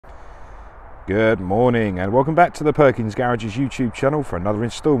Good morning and welcome back to the Perkins Garages YouTube channel for another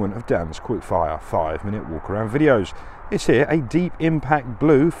instalment of Dan's Quickfire 5-minute walk around videos. It's here a deep impact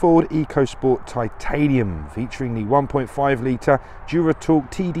blue Ford EcoSport Titanium featuring the 1.5 litre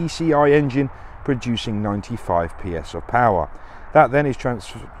Duratorque Tdci engine producing 95 PS of power. That then is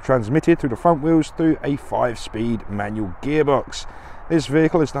transmitted through the front wheels through a 5-speed manual gearbox. This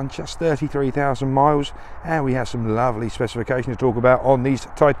vehicle has done just 33,000 miles and we have some lovely specifications to talk about on these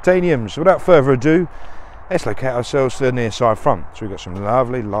titaniums. So without further ado, let's locate ourselves to the near side front. So we've got some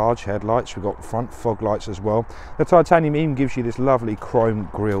lovely large headlights, we've got front fog lights as well. The titanium even gives you this lovely chrome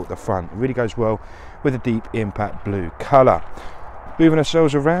grille at the front. It really goes well with the deep impact blue colour. Moving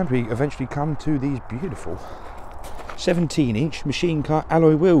ourselves around, we eventually come to these beautiful 17-inch machine cut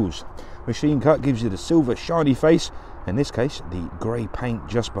alloy wheels. Machine cut gives you the silver shiny face, in this case the grey paint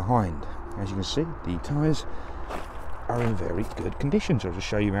just behind. As you can see, the tyres are in very good condition, so I'll just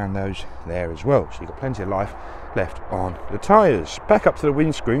show you around those there as well. So you've got plenty of life left on the tyres. Back up to the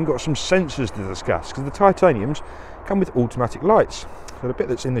windscreen, got some sensors to discuss because the titaniums come with automatic lights. So the bit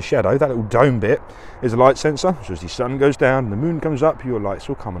that's in the shadow, that little dome bit, is a light sensor. So as the sun goes down and the moon comes up, your lights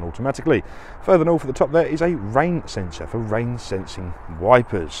will come on automatically. Further north at the top there is a rain sensor for rain sensing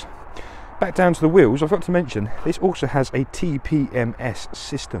wipers. Back down to the wheels, I've got to mention this also has a TPMS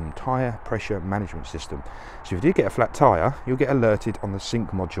system, tyre pressure management system. So if you do get a flat tyre, you'll get alerted on the sync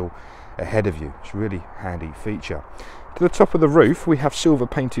module ahead of you. It's a really handy feature. To the top of the roof we have silver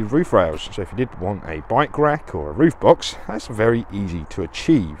painted roof rails, so if you did want a bike rack or a roof box, that's very easy to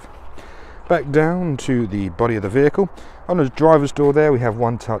achieve. Back down to the body of the vehicle, on the driver's door there we have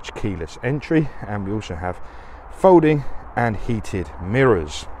one touch keyless entry, and we also have folding and heated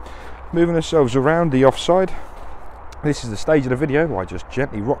mirrors. Moving ourselves around the offside, this is the stage of the video where I just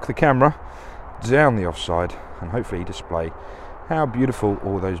gently rock the camera down the offside and hopefully display how beautiful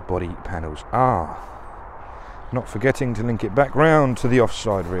all those body panels are. Not forgetting to link it back round to the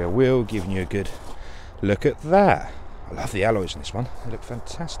offside rear wheel, giving you a good look at that. I love the alloys in this one, they look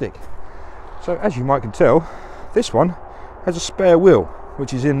fantastic. So as you might can tell, this one has a spare wheel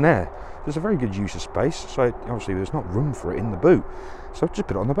which is in there. There's a very good use of space, so obviously there's not room for it in the boot, so just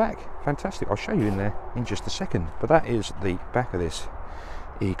put it on the back. Fantastic. I'll show you in there in just a second, but that is the back of this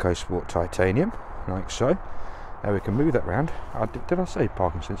EcoSport Titanium, like so. Now we can move that round. Did I say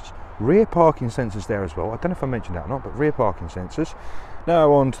parking sensors? Rear parking sensors there as well. I don't know if I mentioned that or not, but rear parking sensors.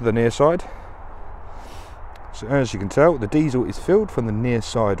 Now on to the near side. So as you can tell, the diesel is filled from the near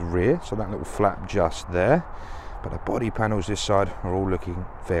side rear, so that little flap just there. But the body panels this side are all looking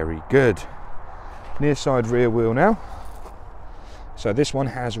very good. Near side rear wheel now. So this one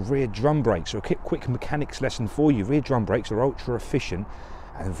has rear drum brakes. So a quick mechanics lesson for you. Rear drum brakes are ultra efficient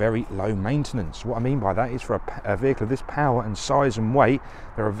and very low maintenance. What I mean by that is for a vehicle of this power and size and weight,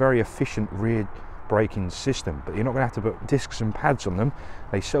 they're a very efficient rear braking system, but you're not going to have to put discs and pads on them.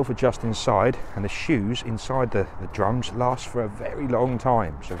 They self-adjust inside, and the shoes inside the drums last for a very long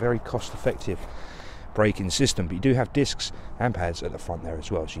time, so very cost effective braking system. But you do have discs and pads at the front there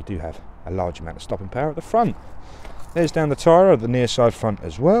as well, so you do have a large amount of stopping power at the front. There's down the tyre of the near side front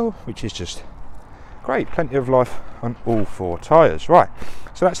as well, which is just great. Plenty of life on all four tyres. Right,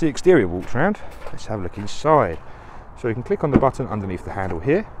 so that's the exterior walk around. Let's have a look inside. So you can click on the button underneath the handle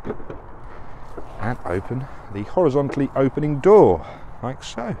here and open the horizontally opening door, like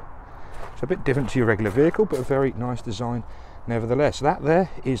so. It's a bit different to your regular vehicle, but a very nice design nevertheless. That there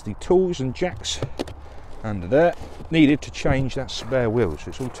is the tools and jacks under there needed to change that spare wheel, so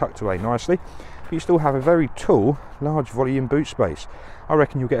it's all tucked away nicely. But you still have a very tall, large volume boot space. I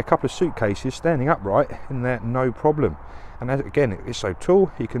reckon you'll get a couple of suitcases standing upright in there, no problem. And as, again, it's so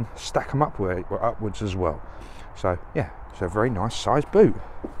tall, you can stack them upwards as well. So yeah, it's a very nice sized boot.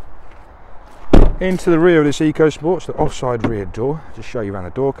 Into the rear of this EcoSport, it's the offside rear door. Just show you around the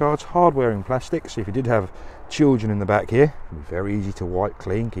door cards. Hardware in plastic, so if you did have children in the back here, it'd be very easy to wipe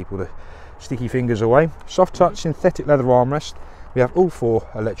clean, keep all the sticky fingers away. Soft touch synthetic leather armrest. We have all four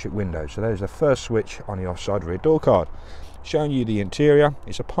electric windows, so there's the first switch on the offside rear door card. Showing you the interior,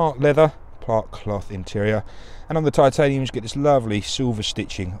 it's a part leather, part cloth interior, and on the titaniums you get this lovely silver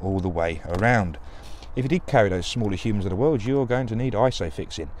stitching all the way around. If you did carry those smaller humans of the world, you're going to need ISO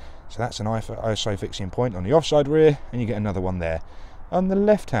fixing. So that's an ISO fixing point on the offside rear, and you get another one there on the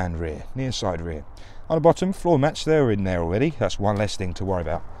left hand rear, near side rear. On the bottom, floor mats, they're in there already. That's one less thing to worry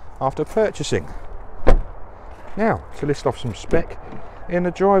about after purchasing. Now, to list off some spec in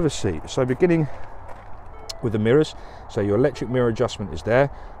the driver's seat. So beginning with the mirrors, so your electric mirror adjustment is there.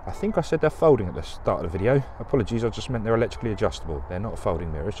 I think I said they're folding at the start of the video. Apologies, I just meant they're electrically adjustable. They're not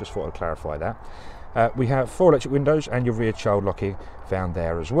folding mirrors, just thought I'd clarify that. We have 4 electric windows and your rear child locking found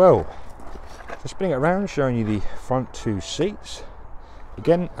there as well. So spinning it around, showing you the front two seats.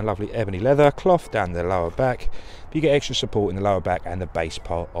 Again, a lovely ebony leather cloth down the lower back. But you get extra support in the lower back and the base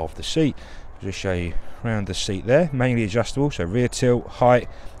part of the seat. I'll just show you around the seat there, mainly adjustable, so rear tilt, height,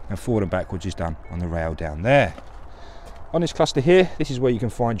 and forward and backwards is done on the rail down there. On this cluster here, this is where you can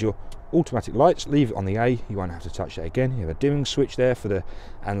find your automatic lights. Leave it on the A, you won't have to touch that again. You have a dimming switch there for the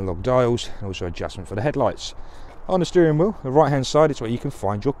analog dials, and also adjustment for the headlights. On the steering wheel, the right hand side, is where you can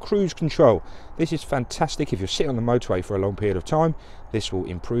find your cruise control. This is fantastic if you're sitting on the motorway for a long period of time. This will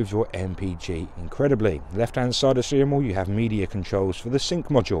improve your MPG incredibly. Left hand side of the steering wheel, you have media controls for the sync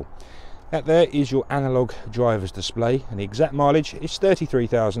module. That there is your analog driver's display, and the exact mileage is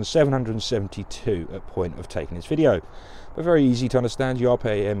 33,772 at point of taking this video. But very easy to understand, your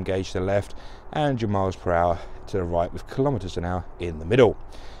RPM gauge to the left and your miles per hour to the right, with kilometers an hour in the middle.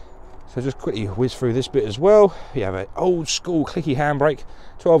 So just quickly whiz through this bit as well. You have an old school clicky handbrake,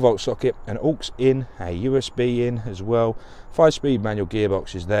 12-volt socket, an aux in, a USB in as well. 5-speed manual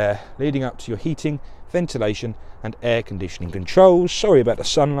gearbox is there, leading up to your heating, ventilation and air conditioning controls. Sorry about the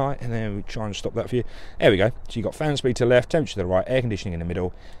sunlight, and then we try and stop that for you. There we go. So you've got fan speed to the left, temperature to the right, air conditioning in the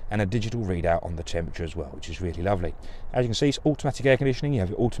middle, and a digital readout on the temperature as well, which is really lovely. As you can see, it's automatic air conditioning. You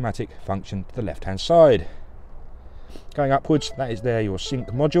have your automatic function to the left hand side. Going upwards, that is there your sync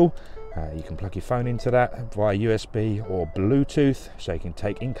module. You can plug your phone into that via USB or Bluetooth, so you can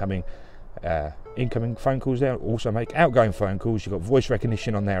take incoming phone calls there, also make outgoing phone calls. You've got voice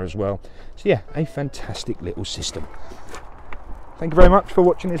recognition on there as well. So yeah, a fantastic little system. Thank you very much for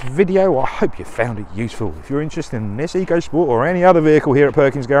watching this video. I hope you found it useful. If you're interested in this EcoSport or any other vehicle here at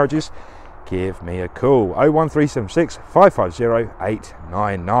Perkins Garages, give me a call, 01376 550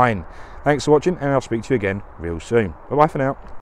 899. Thanks for watching, and I'll speak to you again real soon. Bye bye for now.